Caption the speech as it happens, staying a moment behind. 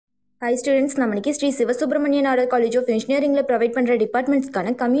Hi students, நம்மளுக்கு Sri Sivasubramania Nadar college of இன்ஜினியரிங்ல provide பண்ற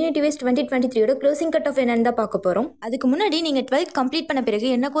டிபார்ட்மெண்ட்ஸ்க்கான community wise 2023 closing cut off என்னன்னு தான் பார்க்க போறோம். அதுக்கு முன்னாடி நீங்க 12th கம்ப்ளீட் பண்ண பிறகு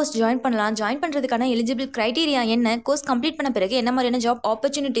என்ன கோர்ஸ் ஜாயின் பண்ணலாம், ஜாயின் பண்றதுக்கான எலிஜிபிள் கிரைட்டீரியா என்ன, கோர்ஸ் கம்ப்ளீட் பண்ண பிறகு என்ன மாதிரியான ஜாப்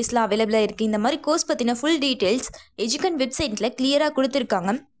ஆப்பர்ச்சுனிட்டிஸ்லாம் அவைலபிளா இருக்கு, இந்த மாதிரி கோர்ஸ் பத்தின ஃபுல் டீடைல்ஸ் எஜுகன் வெப்சைட்ல கிளியரா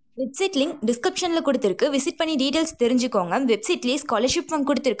கொடுத்திருக்காங்க. வெப்சைட் லிங்க் டிஸ்கிரிப்ஷனில் கொடுத்துருக்கு, விசிட் பண்ணி டீடைல்ஸ் தெரிஞ்சுக்கோங்க. வெப்சைட்லேயே ஸ்காலர்ஷிப் ஃபார்ம்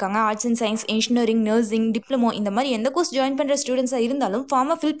கொடுத்துருக்காங்க. Arts and science, engineering, nursing, diploma இந்த மாதிரி எந்த கோர்ஸ் ஜாயின் பண்ணுற ஸ்டூடெண்ட்ஸாக இருந்தாலும்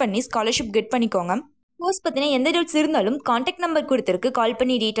ஃபார்மை ஃபில் பண்ணி ஸ்காலர்ஷிப் கெட் பண்ணிக்கோங்க. கோர்ஸ் பற்றின எந்த டவுட்ஸ் இருந்தாலும் கான்டாக்ட் நம்பர் கொடுத்துருக்கு, கால்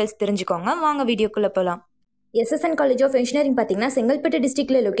பண்ணி டீடைல்ஸ் தெரிஞ்சுக்கோங்க. வாங்க வீடியோக்குள்ளே போகலாம். எஸ்எஸ்என் காலேஜ் ஆஃப் இன்ஜினியரிங் பார்த்தீங்கன்னா செங்கல்பட்டு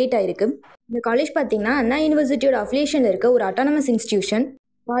டிஸ்ட்ரிக்டில் லொக்கேட் ஆயிருக்கு. இந்த காலேஜ் பார்த்தீங்கன்னா அண்ணா யூனிவர்சிட்டியோட அஃபிலியேஷனில் இருக்க ஒரு அட்டானமஸ் இன்ஸ்டியூஷன்.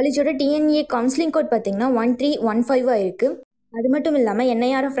 காலேஜோட TNEA கவுன்சிலிங் கோட் பார்த்தீங்கன்னா 1315 இருக்குது. அது மட்டும் இல்லாமல்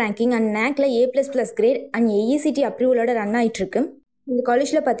NIRF ranking and NACல A++ great and AECT அப்ரூவலோட run ஆகிட்டு இருக்கு. இந்த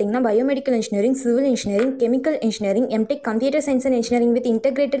காலேஜில் பார்த்தீங்கன்னா biomedical engineering, civil engineering, chemical engineering, MTech computer science and engineering with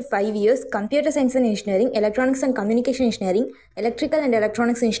integrated 5 years, computer science and engineering, electronics and communication engineering, electrical and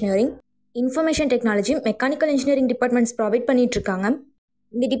electronics engineering, information technology, mechanical engineering departments provide பண்ணிட்டு இருக்காங்க.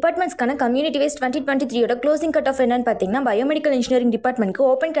 இந்த டிபார்ட்மெண்ட்ஸ்க்கான community wise 2023 closing cut off என்னன்னு பார்த்தீங்கன்னா biomedical engineering டிபார்ட்மெண்ட்க்கு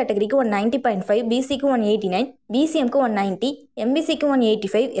open கேட்டகரிக்கு 190.5, BCக்கு 189, BCMக்கு 190, MBCக்கு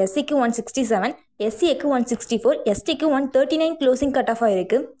 185, SCக்கு 167, SCAக்கு 164, STக்கு 139 closing cut off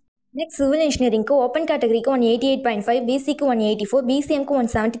ஆயிருக்கு. Next civil இன்ஜினியரிங்க்கு open கேட்டகரிக்கு 188.5, BCக்கு 184, BCMக்கு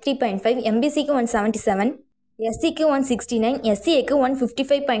 173.5, MBCக்கு 177, SCக்கு 169, SCAக்கு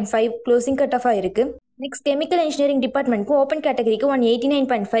 155.5 closing cut off ஆயிருக்கு. Next chemical engineering டிபார்ட்மெண்ட்க்கு open கேட்டகரிக்கு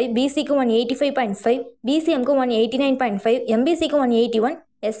 189.5, BCக்கு 185.5, BCMக்கு 189.5, MBCக்கு 181,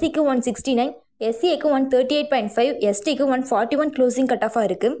 SCக்கு 169, SCAக்கு 138.5, STக்கு 141 க்ளோசிங் கட் ஆஃப்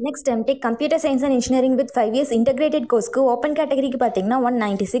இருக்கு. Next MTech computer science and engineering with 5 years integrated கோர்ஸ்க்கு open கேட்டகரிக்கு பார்த்தீங்கன்னா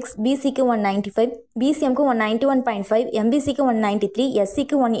 196, BCக்கு 195, BCMக்கு 191.5, MBCக்கு 193,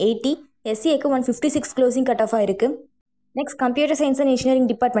 SCக்கு 180, SCAக்கு 156 க்ளோசிங் கட் ஆஃப் இருக்கு. Next computer science and engineering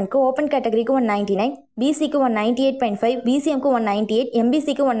டிபார்ட்மெண்ட்க்கு open கேட்டகரிக்கு 199, BCக்கு 198.5, BCMக்கு 198,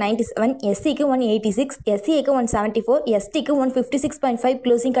 MBCக்கு 197, SCக்கு 186, SCAக்கு 174, STக்கு 156.5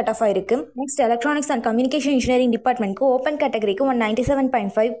 closing cut off ஆயிருக்கு. Next electronics and communication engineering டிபார்ட்மெண்ட்க்கு open கேட்டகரிக்கு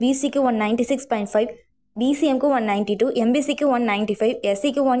 197.5, BCக்கு 196.5, BCMக்கு 192, MBCக்கு 195,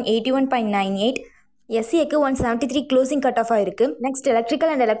 SCக்கு 181.98, SCAக்கு 173 closing cut off ஆயிருக்கு. Next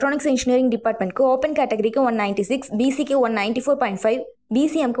electrical and electronics engineering டிபார்ட்மெண்ட்க்கு open கேட்டகரிக்கு 196, BCக்கு 194.5,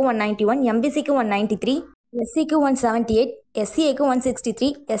 BCMக்கு 191, MBCக்கு 193, SCக்கு 178, SCAக்கு 163,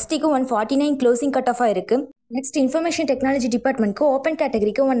 STக்கு 149 closing cut off ஆயிருக்கு. Next information technology டிபார்ட்மெண்ட்க்கு open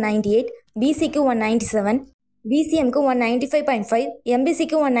கேட்டகரிக்கு 198, BCக்கு 197, BCMக்கு 195.5,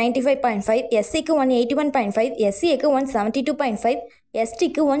 MBCக்கு 195.5, SCக்கு 181.5, SCAக்கு 172.5,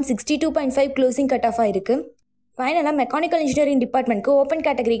 STக்கு 162.5 closing cut off ஆயிருக்கு. ஃபைனலாக mechanical engineering டிபார்ட்மெண்ட்க்கு open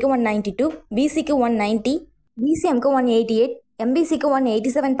கேட்டகரிக்கு 192, BCக்கு 190, BCMக்கு 188, MBCக்கு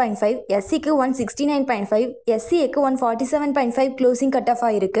 187.5, SCக்கு 169.5, SCAக்கு 147.5 closing cut off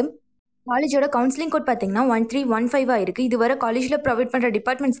ஆயிருக்கு. காலேஜோட கவுன்சிலிங் கோட் பார்த்தீங்கன்னா 1315 ஆயிருக்கு. இதுவரை காலேஜில் ப்ரொவைட் பண்ணுற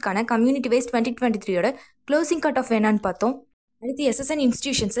டிபார்ட்மெண்ட்ஸ்க்கான community wise 2023 closing cut off என்னன்னு பார்த்தோம். அடுத்து எஸ்எஸ்என்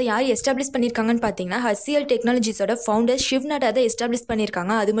இன்ஸ்டியூஷன்ஸை யார் எஸ்டாப்ளிஷ் பண்ணியிருக்காங்கன்னு பார்த்தீங்கன்னா HCL டெக்னாலஜிஸோட ஃபவுண்டர் Nadar அதை எஸ்டாப்ளிஷ்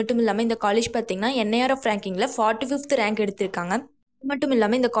பண்ணியிருக்காங்க. அது மட்டும் இல்லாமல் இந்த காலேஜ் பார்த்தீங்கன்னா NIRF ரேங்கிங்கில் 45th ரேங்க் எடுத்திருக்காங்க. அது மட்டும்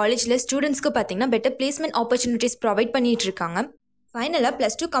இல்லாமல் இந்த காலேஜில் ஸ்டூடெண்ட்ஸ்க்கு பார்த்தீங்கன்னா பெட்டர் பிளேஸ்மெண்ட் ஆப்பர்ச்சுனிட்டிஸ் ப்ரொவைட் பண்ணிட்டு இருக்காங்க. ஃபைனலாக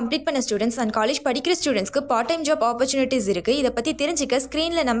 +2 கம்ப்ளீட் பண்ண ஸ்டூடெண்ட்ஸ் அண்ட் காலேஜ் படிக்கிற ஸ்டூடெண்ட்ஸ்க்கு பார்ட் டைம் ஜாப் ஆப்பர்ச்சுனிட்டிஸ் இருக்குது. இதை பற்றி தெரிஞ்சுக்க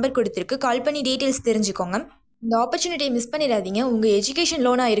ஸ்க்ரீனில் நம்பர் கொடுத்துருக்கு, கால் பண்ணி டீட்டெயில்ஸ் தெரிஞ்சுக்கோங்க. இந்த ஆப்பர்ச்சுனிட்டியை மிஸ் பண்ணிடாதீங்க. உங்கள் எஜுகேஷன்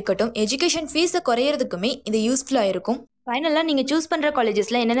லோனாக இருக்கட்டும், எஜுகேஷன் ஃபீஸை குறையிறதுக்குமே இது யூஸ்ஃபுல்லாக இருக்கும். ஃபைனலாக நீங்கள் சூஸ் பண்ணுற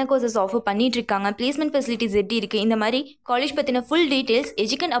காலேஜஸில் என்னென்ன கோர்சஸ் ஆஃபர் பண்ணிட்டு இருக்காங்க, பிளேஸ்மெண்ட் ஃபெசிலிட்டிஸ் எப்படி இருக்குது, இந்த மாதிரி காலேஜ் பற்றின ஃபுல் டீட்டெயில்ஸ்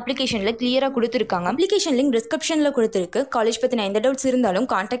எஜுகன் அப்ளிகேஷனில் கிளியராக கொடுத்துருக்காங்க. அப்ளிகேஷன் லிங்க் டிஸ்கிரிப்ஷனில் கொடுத்துருக்கு. காலேஜ் பற்றின எந்த டவுட்ஸ் இருந்தாலும்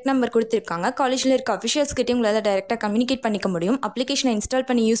கான்டாக்ட் நம்பர் கொடுத்துருக்காங்க. காலேஜில் இருக்க அஃபிஷியல்ஸ் கிட்டே உங்களால் டைரெக்டாக கம்யூனிகேட் பண்ணிக்க முடியும். அப்ளிகேஷனை இன்ஸ்டால்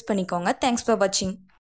பண்ணி யூஸ் பண்ணிக்கோங்க. தேங்க்ஸ் ஃபார் வாட்சிங்.